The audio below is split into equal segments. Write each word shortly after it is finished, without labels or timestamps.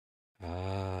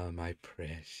Ah, my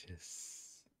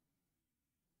precious.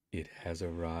 It has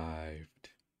arrived.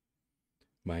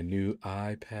 My new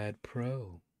iPad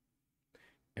Pro.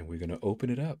 And we're going to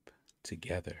open it up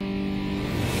together.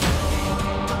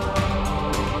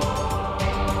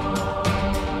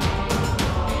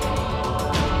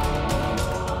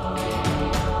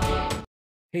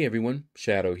 Hey everyone,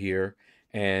 Shaedow here,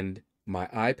 and my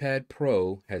iPad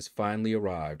Pro has finally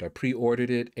arrived. I pre-ordered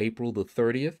it April the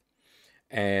 30th,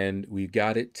 and we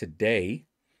got it today,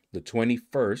 the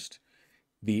 21st.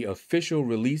 The official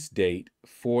release date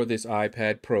for this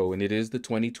iPad Pro, and it is the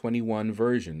 2021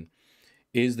 version,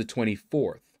 is the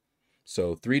 24th.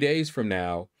 So 3 days from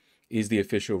now is the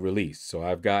official release. So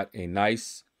I've got a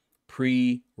nice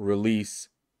pre-release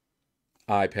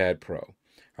iPad Pro.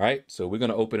 All right, so we're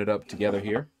going to open it up together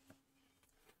here.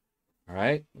 All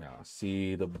right, now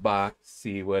see the box,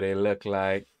 see what it look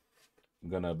like. I'm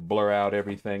going to blur out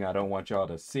everything I don't want y'all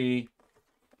to see.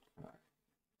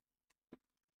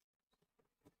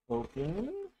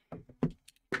 Open.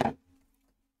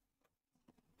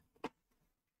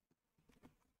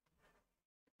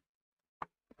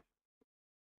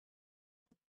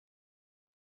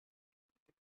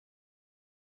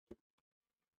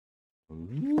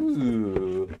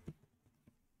 Ooh.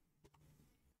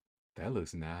 That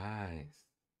looks nice.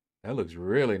 That looks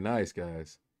really nice,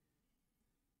 guys.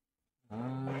 All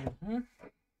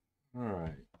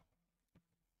right.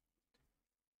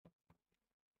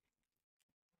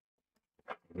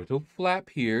 Little flap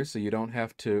here so you don't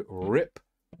have to rip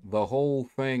the whole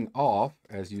thing off,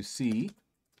 as you see.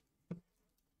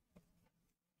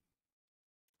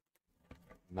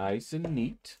 Nice and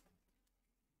neat.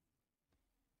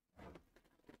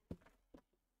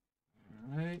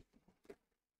 All right.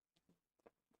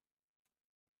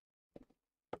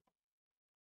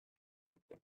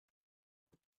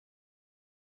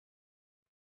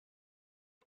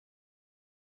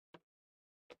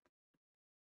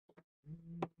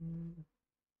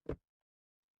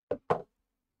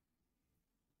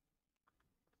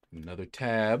 Another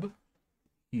tab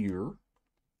here.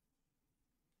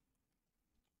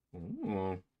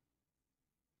 Ooh.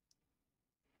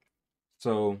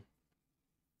 So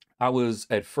I was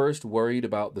at first worried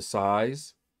about the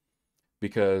size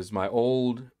because my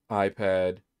old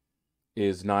iPad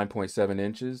is 9.7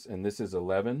 inches and this is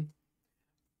 11.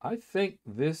 I think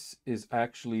this is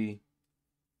actually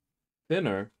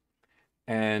thinner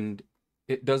and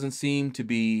it doesn't seem to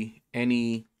be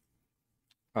any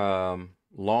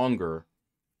longer.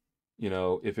 You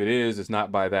know, if it is, it's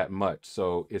not by that much.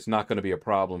 So it's not going to be a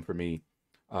problem for me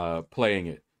playing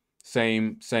it.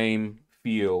 Same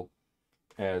feel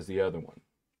as the other one.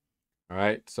 All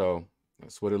right, so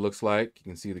that's what it looks like.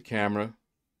 You can see the camera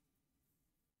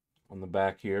on the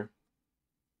back here.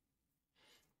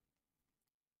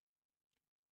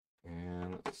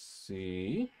 And let's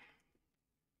see.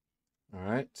 All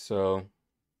right, so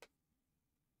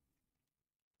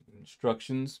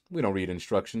instructions. We don't read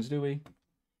instructions, do we?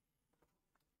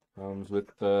 Comes with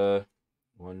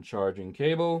one charging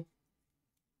cable.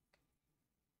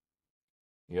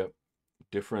 Yep,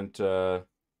 different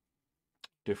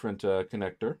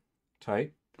connector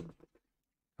type.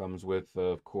 Comes with,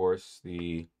 of course,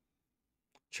 the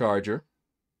charger.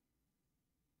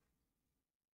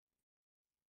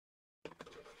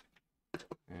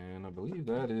 And I believe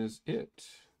that is it.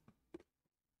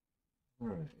 All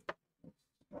right.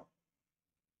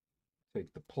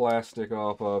 Take the plastic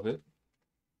off of it.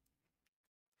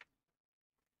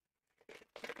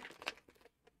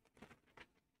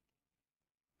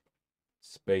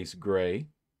 Space gray.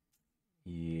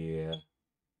 Yeah.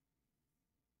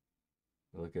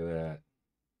 Look at that.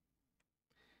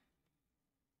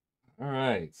 All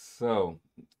right. So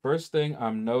first thing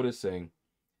I'm noticing,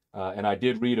 and I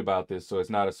did read about this, so it's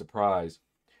not a surprise.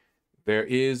 There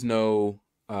is no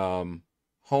home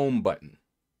button.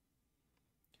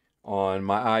 On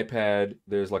my iPad,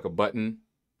 there's like a button,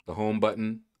 the home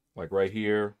button, like right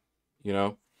here, you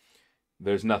know.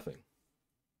 There's nothing.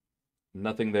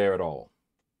 Nothing there at all.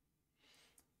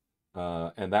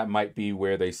 And that might be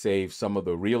where they save some of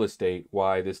the real estate,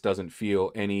 why this doesn't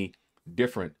feel any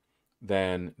different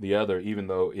than the other, even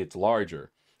though it's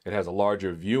larger. It has a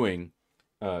larger viewing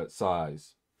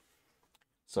size.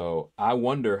 So I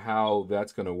wonder how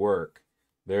that's going to work.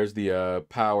 There's the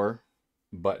power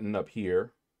button up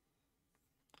here.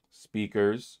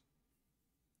 Speakers.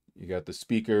 You got the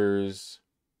speakers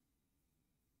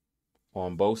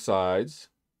on both sides.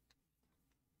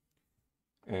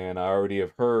 And I already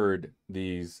have heard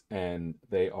these and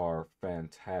they are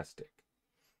fantastic.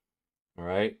 All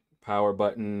right, power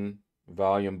button,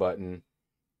 volume button.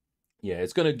 Yeah,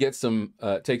 it's gonna get some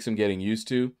take some getting used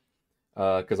to,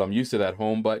 because I'm used to that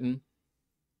home button.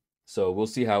 So we'll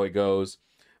see how it goes.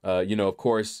 You know, of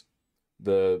course,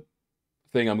 the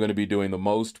thing I'm going to be doing the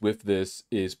most with this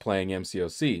is playing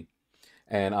MCOC.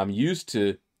 And I'm used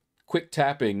to quick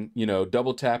tapping, you know,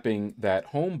 double tapping that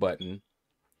home button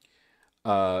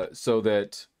so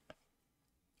that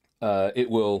it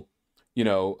will, you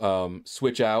know,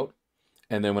 switch out.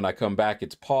 And then when I come back,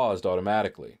 it's paused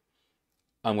automatically.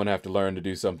 I'm going to have to learn to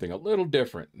do something a little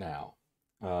different now,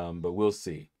 but we'll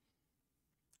see.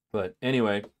 But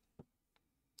anyway,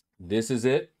 this is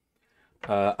it.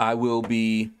 I will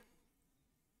be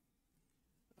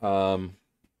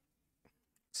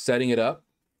setting it up,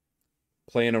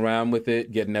 playing around with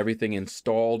it, getting everything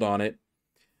installed on it.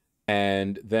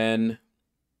 And then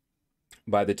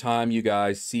by the time you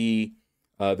guys see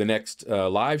the next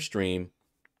live stream,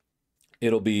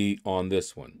 it'll be on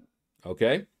this one.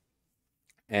 Okay?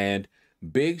 And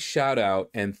big shout out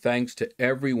and thanks to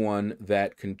everyone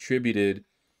that contributed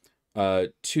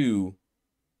to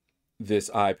this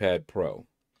iPad Pro.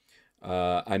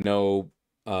 I know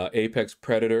Apex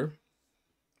Predator,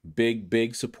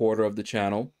 big supporter of the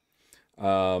channel.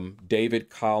 David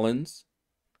Collins,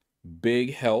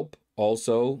 big help,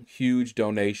 also huge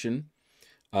donation.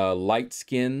 Light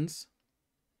Skins,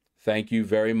 thank you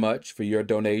very much for your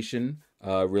donation.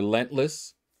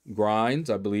 Relentless Grinds,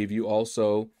 I believe you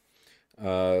also,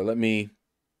 let me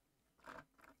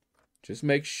just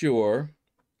make sure,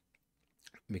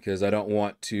 because I don't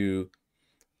want to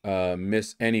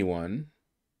miss anyone.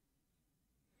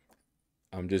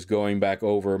 I'm just going back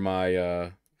over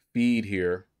my feed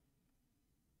here.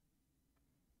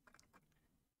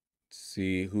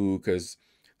 See who, because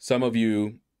some of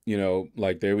you, you know,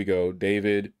 like there we go.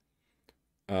 David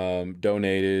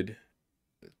donated.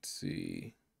 Let's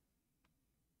see.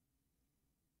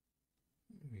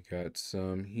 We got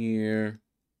some here.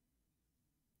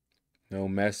 No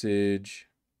message.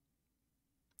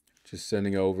 Just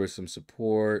sending over some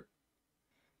support.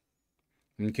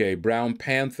 Okay, Brown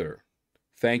Panther.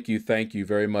 Thank you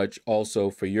very much also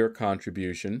for your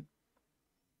contribution.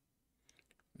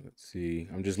 Let's see.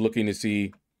 I'm just looking to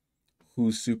see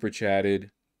who super chatted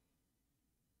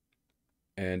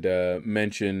and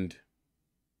mentioned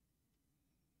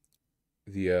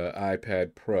the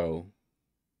iPad Pro,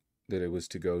 that it was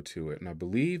to go to it. And I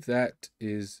believe that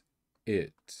is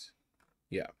it.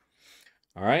 Yeah.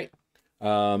 All right.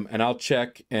 And I'll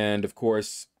check. And of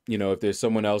course, you know, if there's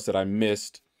someone else that I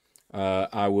missed,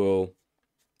 I will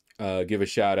give a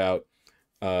shout out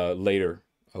later.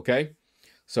 Okay.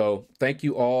 So thank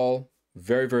you all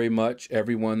very much,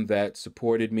 everyone that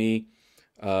supported me.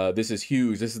 This is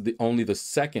huge. This is only the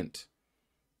second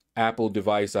Apple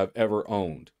device I've ever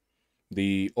owned.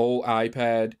 The old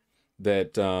iPad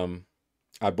that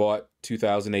I bought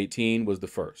 2018 was the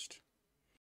first.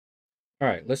 All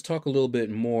right, let's talk a little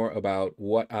bit more about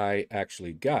what I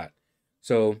actually got.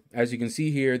 So as you can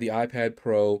see here, the iPad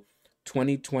Pro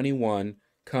 2021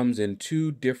 comes in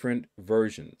two different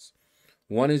versions.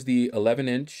 One is the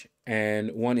 11-inch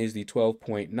and one is the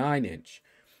 12.9-inch.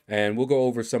 And we'll go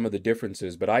over some of the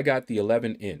differences, but I got the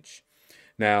 11-inch.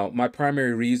 Now, my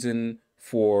primary reason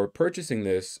for purchasing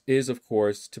this is, of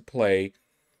course, to play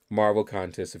Marvel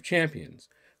Contest of Champions.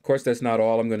 Of course, that's not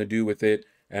all I'm going to do with it,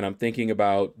 and I'm thinking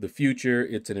about the future.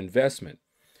 It's an investment.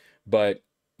 But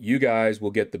you guys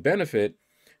will get the benefit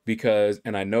because,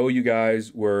 and I know you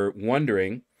guys were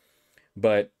wondering,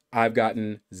 but I've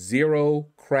gotten 0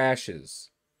 crashes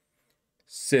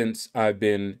since I've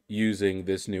been using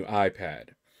this new iPad.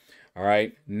 All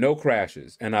right, no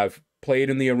crashes. And I've played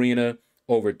in the arena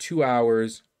over 2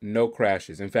 hours, no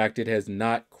crashes. In fact, it has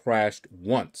not crashed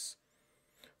once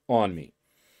on me.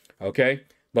 Okay,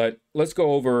 but let's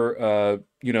go over,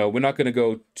 you know, we're not going to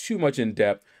go too much in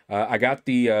depth. I got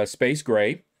the Space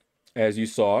Gray, as you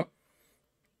saw.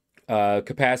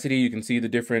 Capacity, you can see the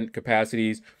different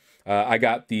capacities. I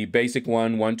got the basic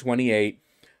one, 128.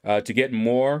 To get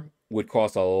more would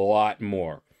cost a lot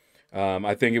more.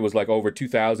 I think it was like over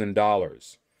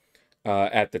 $2,000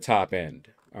 at the top end.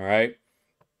 All right.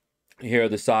 Here are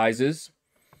the sizes.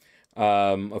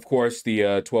 Of course, the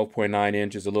 12.9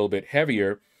 inch is a little bit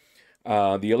heavier.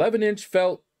 The 11-inch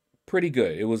felt pretty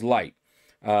good. It was light.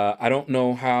 I don't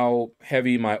know how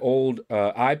heavy my old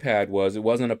iPad was. It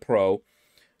wasn't a Pro.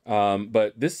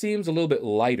 But this seems a little bit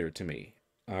lighter to me.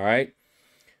 All right.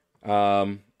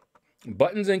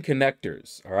 Buttons and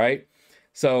connectors. All right.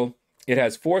 So it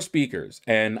has 4 speakers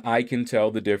and I can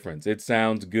tell the difference. It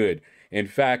sounds good. In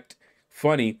fact,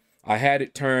 funny, I had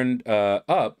it turned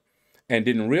up and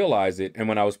didn't realize it. And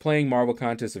when I was playing Marvel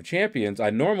Contest of Champions, I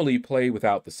normally play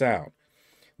without the sound.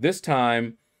 This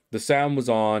time, the sound was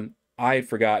on, I had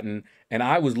forgotten, and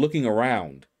I was looking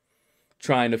around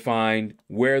trying to find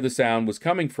where the sound was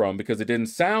coming from because it didn't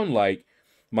sound like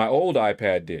my old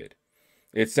iPad did.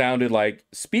 It sounded like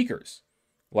speakers,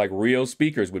 like real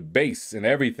speakers with bass and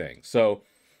everything. So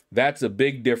that's a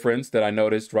big difference that I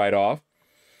noticed right off.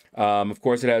 Of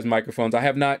course, it has microphones. I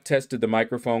have not tested the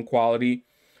microphone quality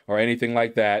or anything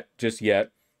like that just yet.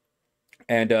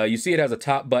 And you see it has a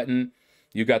top button.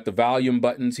 You got the volume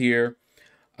buttons here.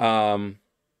 One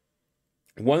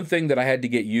thing that I had to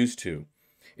get used to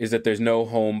is that there's no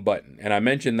home button. And I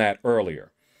mentioned that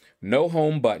earlier. No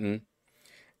home button.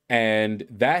 And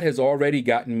that has already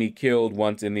gotten me killed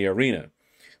once in the arena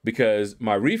because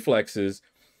my reflexes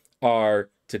are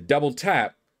to double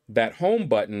tap that home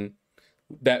button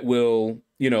that will,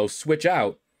 switch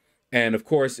out. And of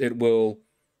course, it will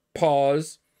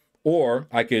pause, or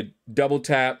I could double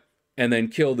tap and then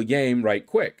kill the game right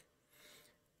quick.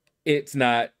 It's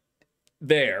not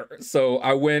there. So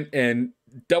I went and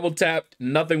double tapped,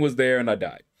 nothing was there, and I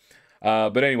died.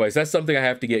 But anyways, that's something I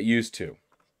have to get used to.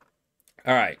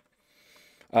 All right.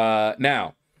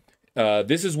 Now,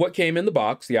 this is what came in the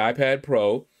box, the iPad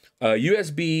Pro.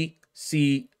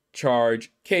 USB-C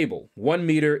charge cable. 1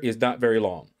 meter is not very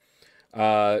long.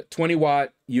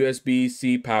 20-watt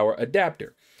USB-C power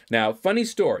adapter. Now, funny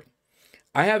story.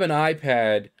 I have an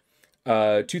iPad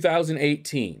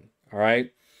 2018, all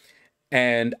right?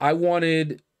 And I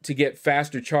wanted to get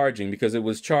faster charging because it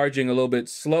was charging a little bit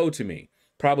slow to me,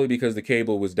 probably because the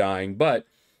cable was dying, but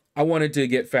I wanted to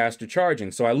get faster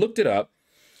charging. So I looked it up,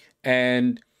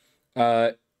 and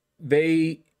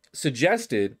they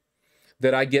suggested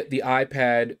that I get the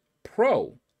iPad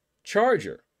Pro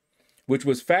charger, which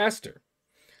was faster.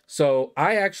 So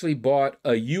I actually bought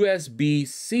a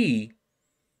USB-C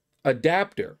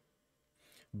adapter.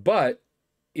 But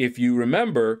if you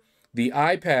remember, the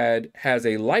iPad has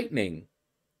a Lightning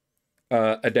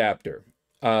adapter,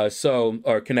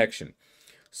 or connection.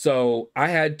 So I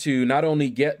had to not only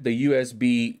get the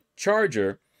USB-C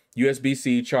charger,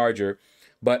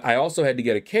 but I also had to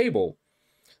get a cable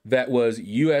that was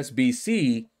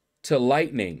USB-C to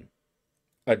Lightning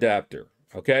adapter,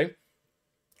 okay?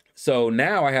 So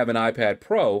now I have an iPad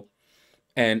Pro,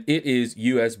 and it is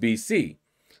USB-C.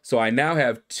 So I now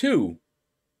have 2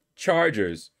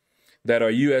 chargers that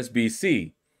are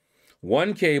USB-C.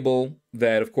 One cable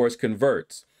that, of course,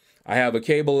 converts. I have a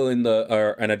cable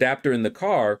or an adapter in the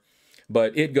car,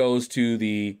 but it goes to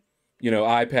the,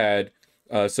 iPad,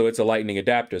 so it's a Lightning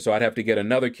adapter. So I'd have to get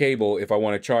another cable if I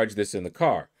want to charge this in the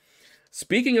car.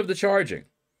 Speaking of the charging,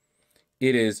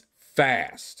 it is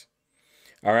fast.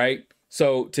 All right.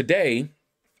 So today,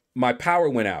 my power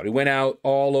went out. It went out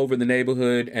all over the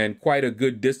neighborhood and quite a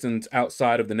good distance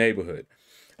outside of the neighborhood.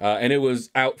 And it was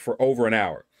out for over an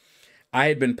hour. I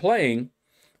had been playing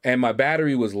and my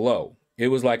battery was low. It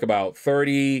was like about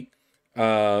 30%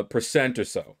 or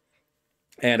so.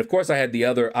 And of course, I had the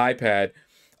other iPad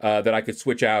that I could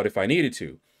switch out if I needed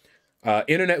to.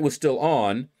 Internet was still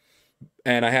on,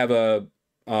 and I have a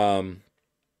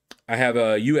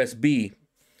USB.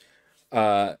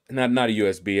 Not a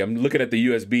USB. I'm looking at the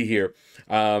USB here,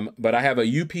 but I have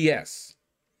a UPS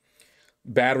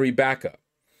battery backup.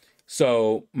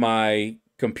 So my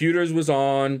computers was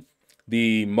on,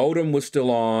 the modem was still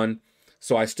on,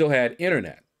 so I still had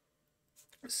internet.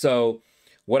 So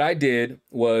what I did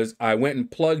was I went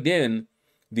and plugged in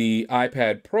the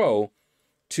iPad Pro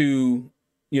to,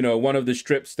 one of the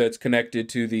strips that's connected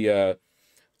to the,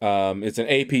 it's an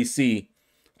APC.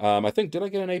 I think, did I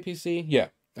get an APC? Yeah,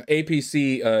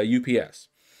 APC UPS.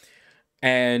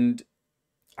 And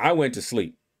I went to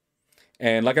sleep.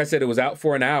 And like I said, it was out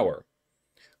for an hour.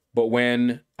 But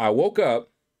when I woke up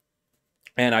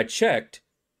and I checked,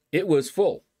 it was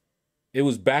full. It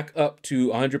was back up to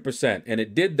 100%. And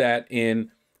it did that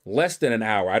in less than an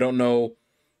hour. I don't know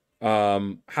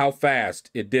how fast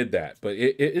it did that, but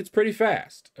it's pretty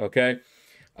fast, okay?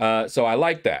 So I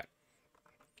like that.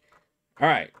 All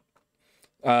right.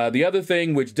 The other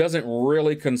thing, which doesn't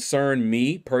really concern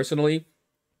me personally,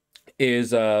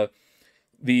 is the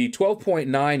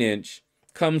 12.9-inch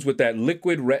comes with that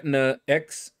Liquid Retina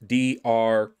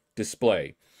XDR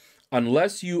display.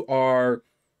 Unless you are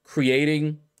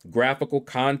creating graphical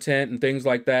content and things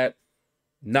like that,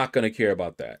 not going to care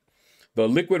about that. The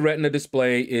Liquid Retina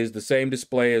display is the same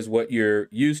display as what you're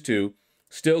used to.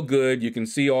 Still good. You can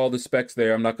see all the specs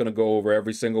there. I'm not going to go over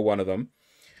every single one of them.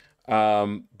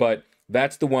 But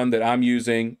that's the one that I'm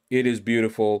using. It is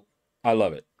beautiful. I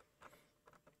love it.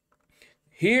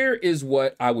 Here is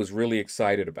what I was really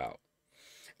excited about.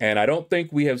 And I don't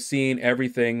think we have seen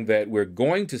everything that we're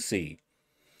going to see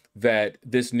that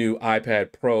this new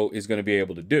iPad Pro is going to be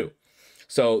able to do.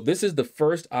 So this is the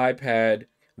first iPad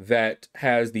that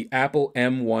has the Apple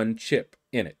M1 chip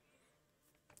in it.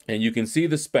 And you can see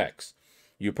the specs.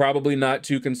 You're probably not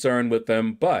too concerned with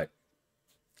them, but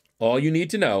all you need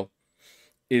to know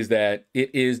is that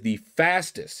it is the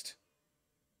fastest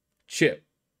chip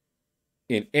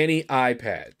in any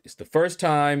iPad. It's the first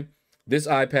time this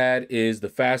iPad is the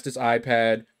fastest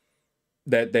iPad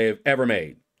that they've ever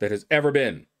made, that has ever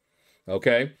been.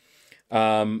 Okay?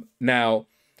 Now,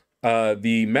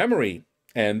 the memory,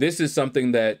 and this is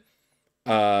something that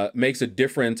makes a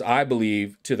difference, I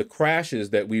believe, to the crashes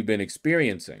that we've been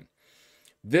experiencing.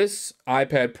 This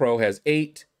iPad Pro has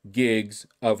 8 gigs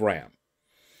of RAM.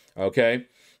 Okay?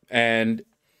 And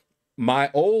my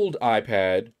old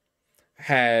iPad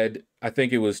had, I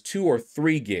think it was 2 or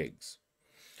 3 gigs.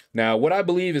 Now, what I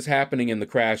believe is happening in the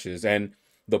crashes, and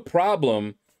the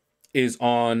problem is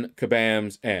on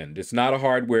Kabam's end. It's not a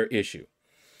hardware issue,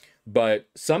 but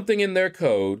something in their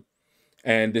code,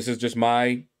 and this is just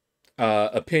my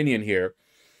opinion here,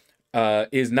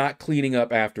 is not cleaning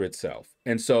up after itself.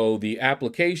 And so the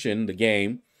application, the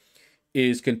game,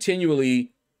 is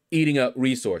continually eating up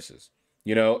resources.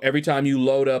 You know, every time you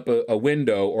load up a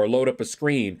window or load up a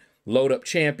screen, load up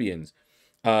champions,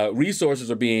 resources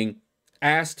are being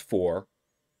asked for,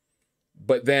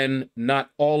 but then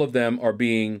not all of them are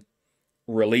being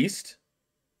released,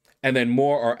 and then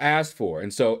more are asked for.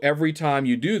 And so every time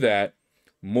you do that,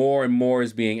 more and more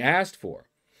is being asked for.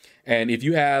 And if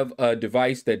you have a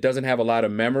device that doesn't have a lot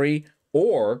of memory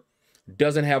or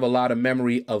doesn't have a lot of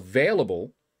memory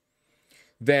available,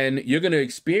 then you're going to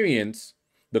experience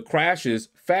the crashes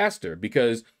faster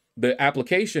because the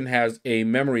application has a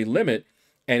memory limit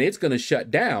and it's going to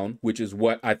shut down, which is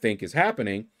what I think is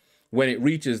happening when it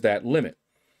reaches that limit,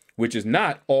 which is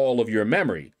not all of your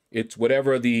memory. It's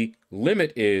whatever the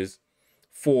limit is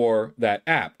for that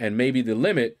app. And maybe the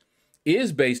limit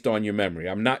is based on your memory.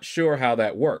 I'm not sure how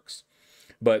that works,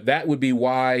 but that would be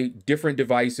why different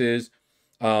devices,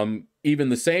 even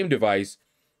the same device,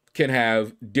 can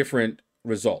have different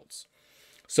results.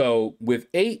 So with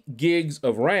 8 gigs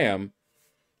of RAM,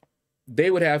 they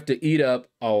would have to eat up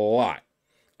a lot.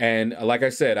 And like I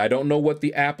said, I don't know what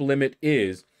the app limit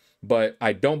is, but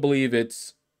I don't believe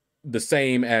it's the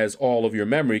same as all of your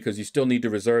memory because you still need to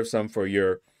reserve some for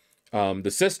your the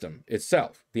system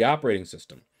itself, the operating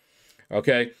system.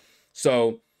 Okay,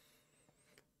 so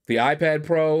the iPad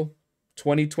Pro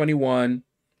 2021,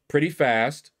 pretty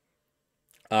fast.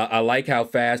 I like how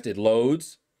fast it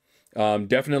loads.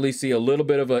 Definitely see a little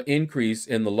bit of an increase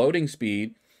in the loading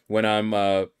speed when I'm,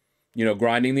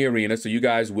 grinding the arena. So you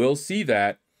guys will see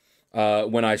that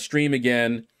when I stream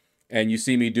again and you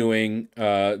see me doing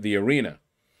the arena.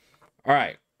 All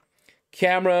right.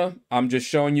 Camera, I'm just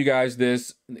showing you guys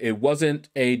this. It wasn't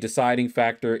a deciding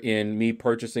factor in me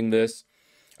purchasing this,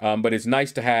 but it's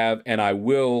nice to have, and I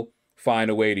will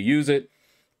find a way to use it.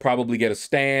 Probably get a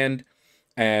stand,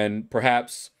 and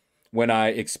perhaps when I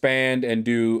expand and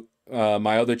do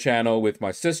my other channel with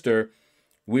my sister,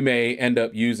 we may end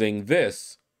up using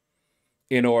this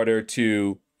in order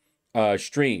to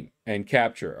stream and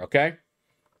capture, okay?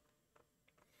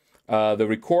 The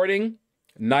recording,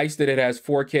 nice that it has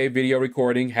 4K video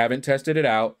recording. Haven't tested it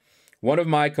out. One of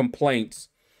my complaints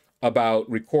about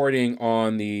recording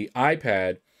on the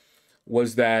iPad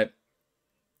was that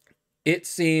it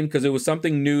seemed, because it was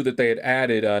something new that they had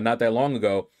added not that long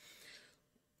ago,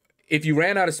 if you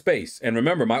ran out of space, and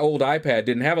remember, my old iPad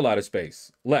didn't have a lot of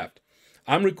space left.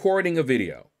 I'm recording a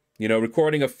video,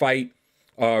 recording a fight,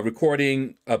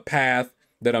 recording a path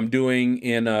that I'm doing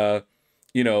in a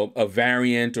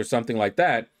variant or something like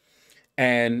that,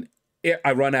 and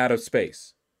I run out of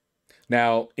space.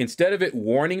 Now, instead of it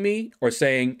warning me or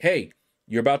saying, hey,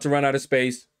 you're about to run out of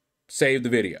space, save the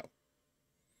video.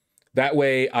 That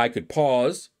way I could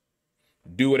pause,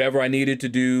 do whatever I needed to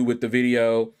do with the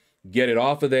video, get it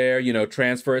off of there,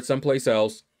 transfer it someplace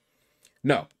else.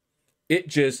 No, it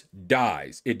just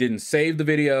dies. It didn't save the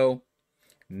video,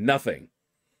 nothing.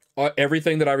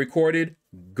 Everything that I recorded,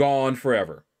 gone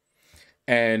forever.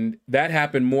 And that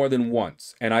happened more than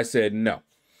once. And I said no.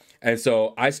 And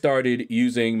so I started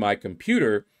using my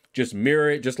computer, just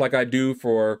mirror it, just like I do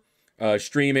for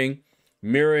streaming,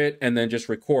 mirror it, and then just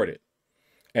record it.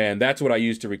 And that's what I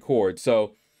use to record.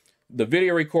 So the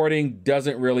video recording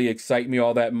doesn't really excite me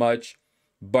all that much,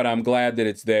 but I'm glad that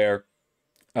it's there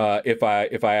if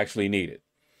I actually need it.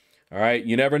 All right,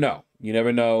 you never know. You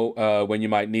never know when you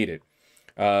might need it.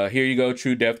 Here you go,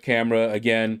 true depth camera.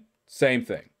 Again, same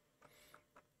thing.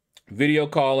 Video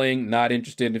calling, not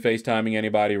interested in FaceTiming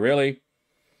anybody, really.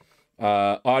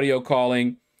 Audio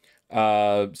calling.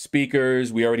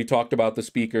 Speakers, we already talked about the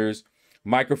speakers.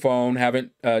 Microphone,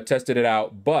 haven't tested it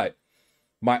out, but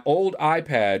my old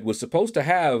iPad was supposed to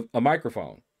have a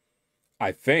microphone.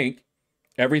 I think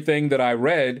everything that I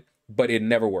read, but it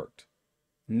never worked.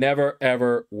 Never,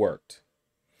 ever worked.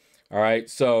 All right,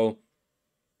 so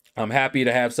I'm happy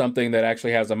to have something that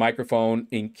actually has a microphone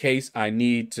in case I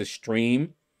need to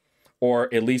stream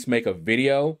or at least make a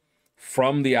video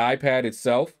from the iPad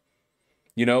itself.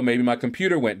 You know, maybe my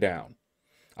computer went down.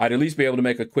 I'd at least be able to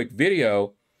make a quick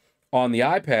video on the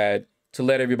iPad to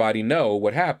let everybody know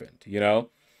what happened, you know?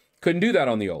 Couldn't do that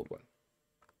on the old one.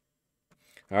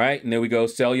 All right, and there we go,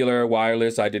 cellular,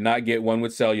 wireless. I did not get one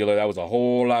with cellular. That was a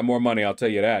whole lot more money, I'll tell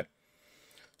you that.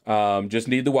 Just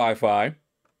need the Wi-Fi.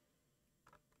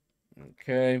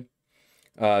 Okay.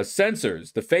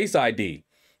 Sensors, the Face ID.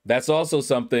 That's also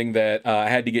something that I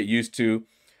had to get used to.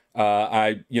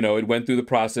 It went through the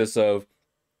process of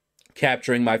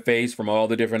capturing my face from all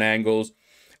the different angles,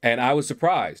 and I was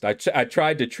surprised. I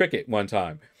tried to trick it one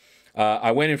time.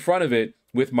 I went in front of it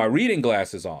with my reading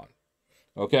glasses on.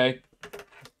 Okay.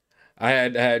 I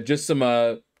had just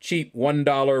some cheap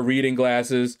 $1 reading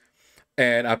glasses,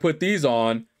 and I put these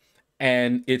on,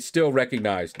 and it still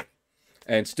recognized me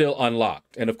and still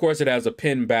unlocked. And of course, it has a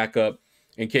pin backup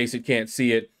in case it can't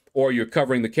see it, or you're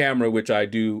covering the camera, which I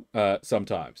do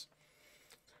sometimes.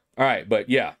 All right, but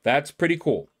yeah, that's pretty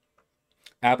cool.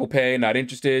 Apple Pay, not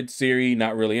interested. Siri,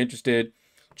 not really interested.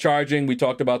 Charging, we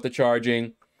talked about the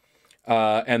charging.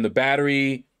 And the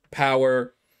battery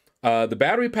power. The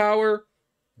battery power,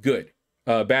 good.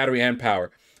 Battery and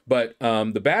power. But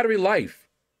the battery life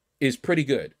is pretty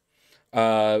good.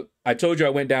 I told you I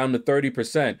went down to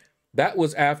 30%. That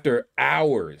was after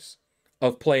hours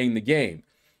of playing the game.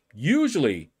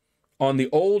 Usually, on the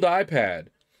old iPad,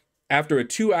 after a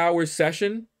 2-hour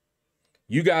session,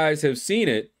 you guys have seen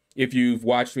it if you've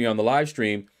watched me on the live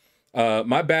stream,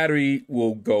 my battery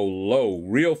will go low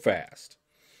real fast.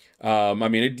 I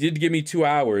mean, it did give me 2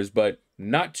 hours, but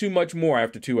not too much more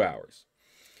after 2 hours.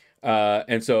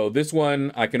 And so this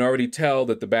one, I can already tell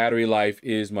that the battery life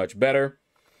is much better.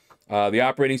 The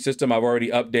operating system, I've already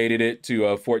updated it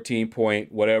to 14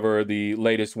 point whatever the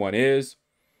latest one is.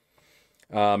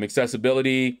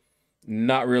 Accessibility,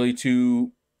 not really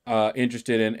too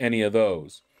interested in any of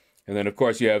those. And then, of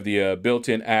course, you have the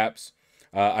built-in apps.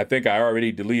 I think I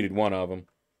already deleted one of them.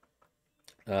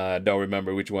 Don't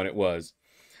remember which one it was.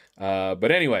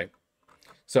 But anyway,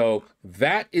 so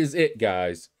that is it,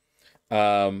 guys.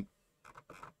 Let's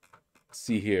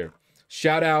see here.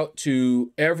 Shout out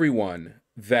to everyone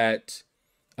that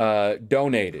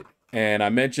donated. And I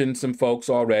mentioned some folks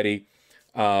already.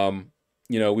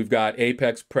 We've got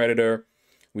Apex Predator.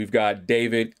 We've got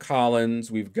David Collins.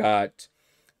 We've got,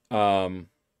 trying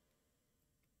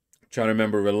to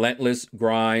remember, Relentless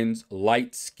Grinds,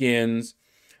 Light Skins,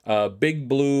 Big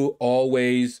Blue,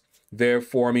 always there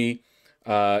for me.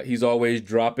 He's always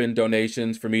dropping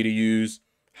donations for me to use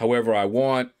however I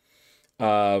want.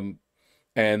 And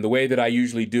the way that I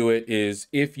usually do it is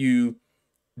if you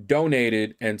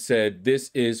donated and said, this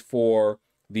is for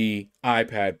the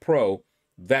iPad Pro,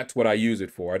 that's what I use it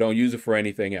for. I don't use it for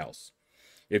anything else.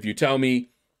 If you tell me,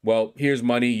 well, here's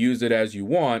money, use it as you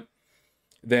want,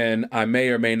 then I may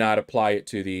or may not apply it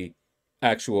to the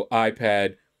actual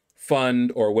iPad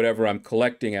fund or whatever I'm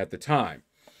collecting at the time.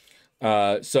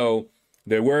 So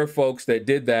there were folks that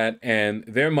did that, and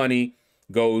their money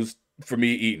goes for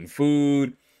me eating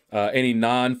food, any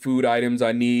non-food items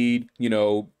I need,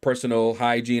 personal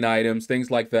hygiene items,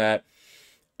 things like that.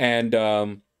 And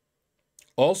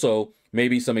also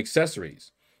maybe some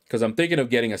accessories, because I'm thinking of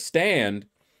getting a stand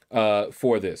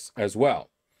for this as well.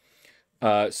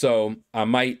 So I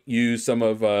might use some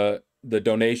of the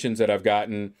donations that I've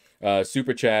gotten,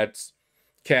 Super Chats,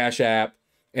 Cash App,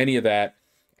 any of that,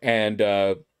 and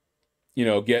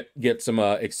get some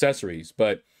accessories.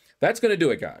 But that's going to do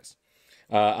it, guys.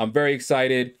 I'm very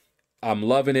excited. I'm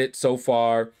loving it so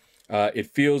far. It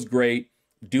feels great.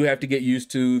 Do have to get used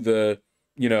to the,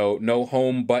 no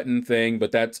home button thing,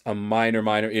 but that's a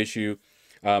minor issue.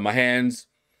 My hands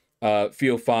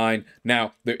feel fine.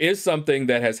 Now, there is something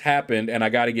that has happened, and I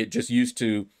got to get just used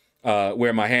to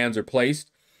where my hands are placed,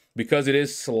 because it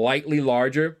is slightly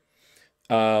larger.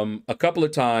 A couple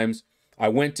of times, I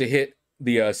went to hit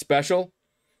the special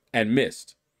and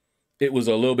missed. It was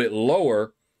a little bit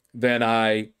lower than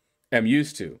I am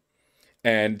used to.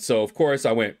 And so, of course,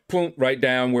 I went boom, right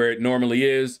down where it normally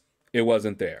is. It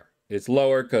wasn't there. It's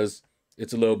lower because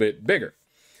it's a little bit bigger.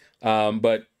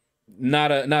 But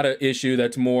not a issue.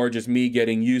 That's more just me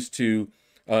getting used to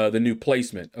the new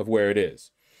placement of where it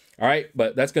is. All right,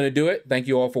 but that's going to do it. Thank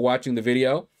you all for watching the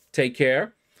video. Take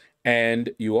care.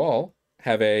 And you all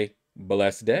have a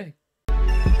blessed day.